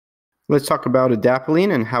Let's talk about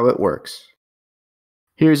adapalene and how it works.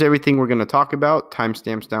 Here's everything we're going to talk about,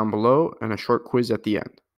 timestamps down below, and a short quiz at the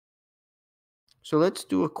end. So let's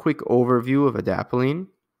do a quick overview of adapalene.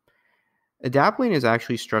 Adapalene is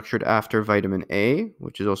actually structured after vitamin A,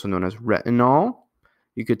 which is also known as retinol.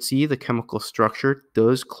 You could see the chemical structure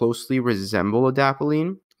does closely resemble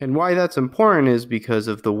adapalene. And why that's important is because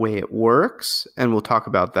of the way it works, and we'll talk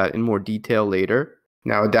about that in more detail later.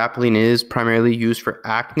 Now, adapalene is primarily used for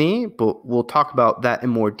acne, but we'll talk about that in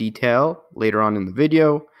more detail later on in the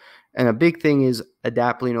video. And a big thing is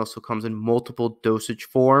adapalene also comes in multiple dosage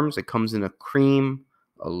forms. It comes in a cream,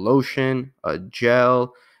 a lotion, a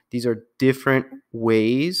gel. These are different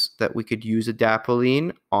ways that we could use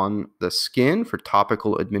adapalene on the skin for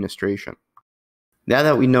topical administration. Now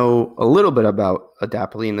that we know a little bit about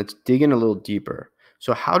adapalene, let's dig in a little deeper.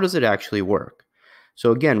 So how does it actually work?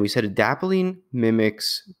 So again, we said adapalene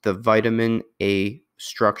mimics the vitamin A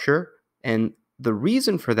structure, and the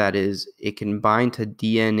reason for that is it can bind to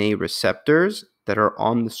DNA receptors that are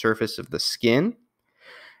on the surface of the skin.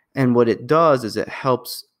 And what it does is it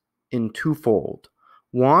helps in twofold.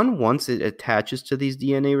 One, once it attaches to these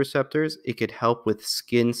DNA receptors, it could help with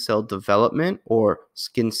skin cell development or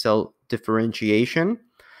skin cell differentiation,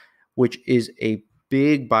 which is a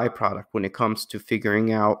big byproduct when it comes to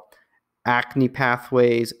figuring out acne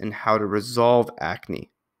pathways and how to resolve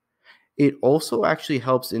acne. It also actually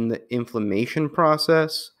helps in the inflammation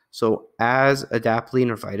process. So as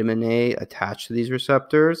adapalene or vitamin A attach to these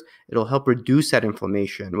receptors, it'll help reduce that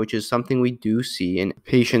inflammation, which is something we do see in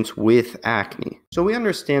patients with acne. So we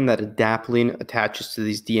understand that adapalene attaches to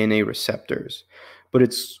these DNA receptors, but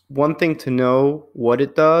it's one thing to know what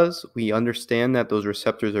it does. We understand that those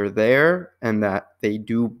receptors are there and that they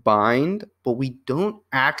do bind, but we don't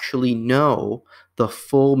actually know the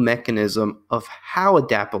full mechanism of how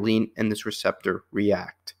adapalene and this receptor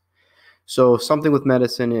react. So something with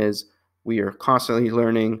medicine is we are constantly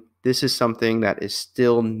learning. This is something that is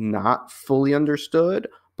still not fully understood,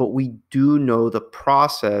 but we do know the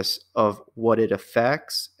process of what it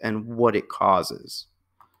affects and what it causes.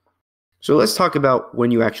 So let's talk about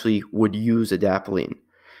when you actually would use adapalene.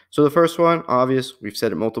 So the first one, obvious, we've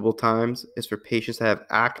said it multiple times, is for patients that have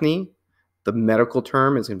acne. The medical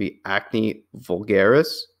term is going to be acne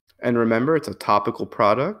vulgaris. And remember, it's a topical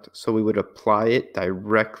product, so we would apply it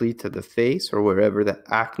directly to the face or wherever the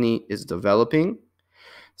acne is developing.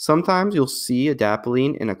 Sometimes you'll see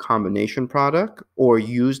adapalene in a combination product or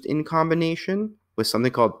used in combination with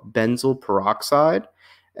something called benzoyl peroxide.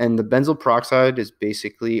 And the benzoyl peroxide is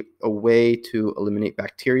basically a way to eliminate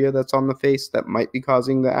bacteria that's on the face that might be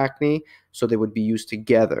causing the acne, so they would be used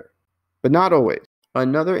together, but not always.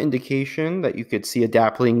 Another indication that you could see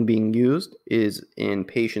adapalene being used is in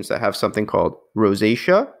patients that have something called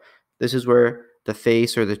rosacea. This is where the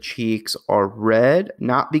face or the cheeks are red,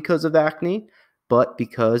 not because of acne, but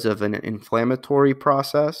because of an inflammatory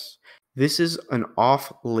process. This is an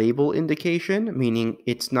off-label indication, meaning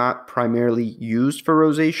it's not primarily used for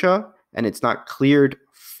rosacea and it's not cleared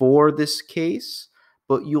for this case,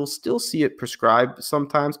 but you'll still see it prescribed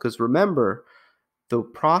sometimes because remember, the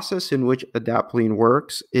process in which adapalene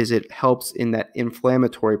works is it helps in that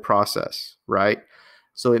inflammatory process, right?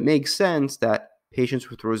 So it makes sense that patients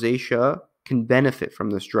with rosacea can benefit from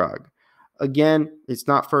this drug. Again, it's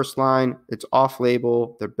not first line, it's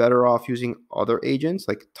off-label. They're better off using other agents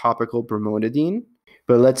like topical bromonidine.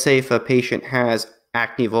 But let's say if a patient has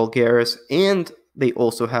acne vulgaris and they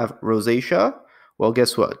also have rosacea, well,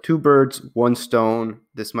 guess what? Two birds, one stone.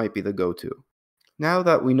 This might be the go-to. Now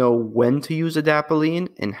that we know when to use adapalene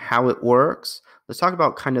and how it works, let's talk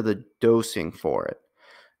about kind of the dosing for it.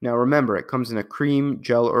 Now remember, it comes in a cream,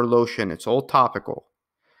 gel, or lotion. It's all topical.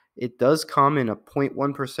 It does come in a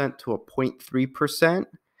 0.1% to a 0.3%,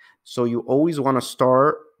 so you always want to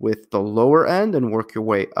start with the lower end and work your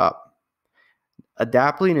way up.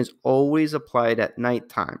 Adapalene is always applied at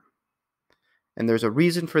nighttime, and there's a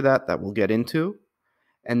reason for that we'll get into.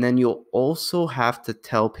 And then you'll also have to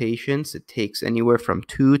tell patients it takes anywhere from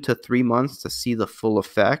 2 to 3 months to see the full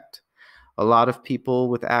effect. A lot of people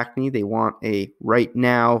with acne, they want a right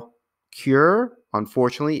now cure.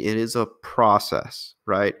 Unfortunately, it is a process,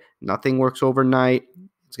 right? Nothing works overnight.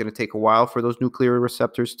 It's going to take a while for those nuclear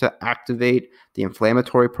receptors to activate, the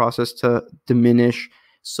inflammatory process to diminish.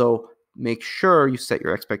 So make sure you set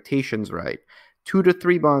your expectations right. 2 to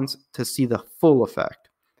 3 months to see the full effect.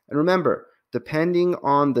 And remember, depending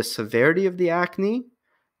on the severity of the acne,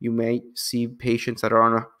 you may see patients that are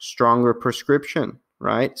on a stronger prescription,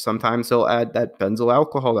 right? Sometimes they'll add that benzyl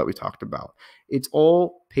alcohol that we talked about. It's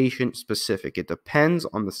all patient specific. It depends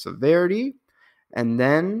on the severity. And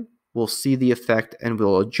then will see the effect and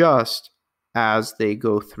will adjust as they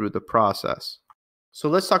go through the process. So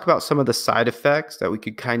let's talk about some of the side effects that we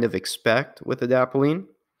could kind of expect with adapalene.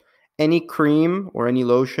 Any cream or any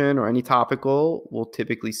lotion or any topical will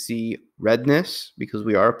typically see redness because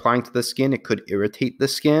we are applying to the skin. It could irritate the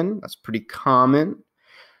skin. That's pretty common.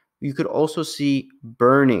 You could also see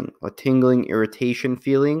burning, a tingling irritation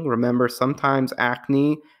feeling. Remember, sometimes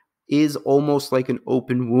acne is almost like an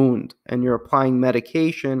open wound and you're applying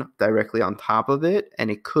medication directly on top of it and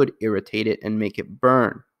it could irritate it and make it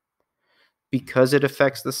burn. Because it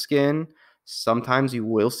affects the skin, sometimes you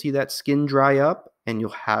will see that skin dry up and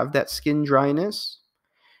you'll have that skin dryness.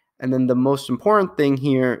 And then the most important thing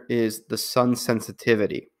here is the sun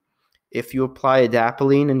sensitivity. If you apply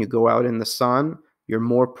adapalene and you go out in the sun, you're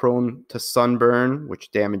more prone to sunburn,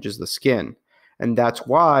 which damages the skin. And that's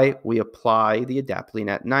why we apply the adapalene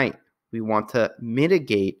at night. We want to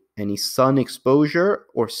mitigate any sun exposure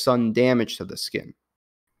or sun damage to the skin.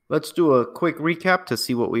 Let's do a quick recap to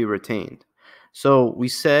see what we retained. So we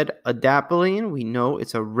said adapalene, we know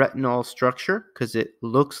it's a retinol structure because it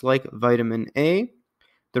looks like vitamin A.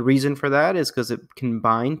 The reason for that is because it can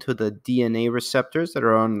bind to the DNA receptors that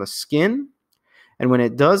are on the skin. And when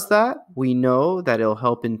it does that, we know that it'll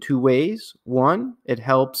help in two ways. One, it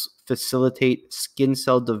helps facilitate skin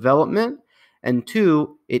cell development. And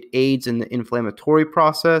two, it aids in the inflammatory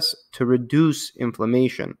process to reduce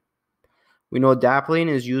inflammation. We know adapalene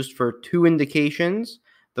is used for two indications.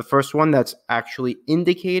 The first one that's actually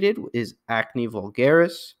indicated is Acne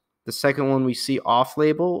Vulgaris. The second one we see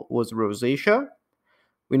off-label was rosacea.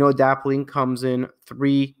 We know adapalene comes in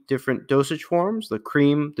 3 different dosage forms, the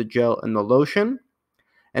cream, the gel, and the lotion.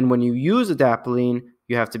 And when you use adapalene,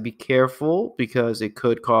 you have to be careful because it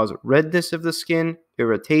could cause redness of the skin,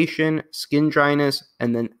 irritation, skin dryness,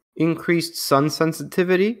 and then increased sun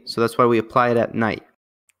sensitivity. So that's why we apply it at night.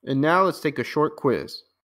 And now let's take a short quiz.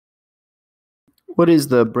 What is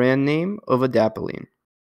the brand name of adapalene?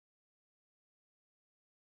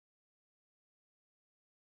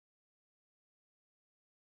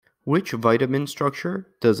 Which vitamin structure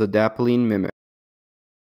does adapalene mimic?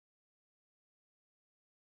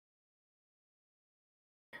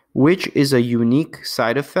 Which is a unique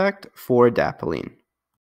side effect for adapalene?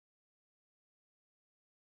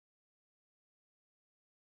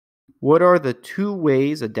 What are the 2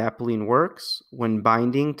 ways adapalene works when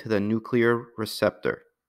binding to the nuclear receptor?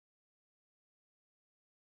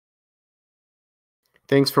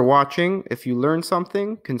 Thanks for watching. If you learned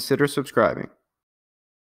something, consider subscribing.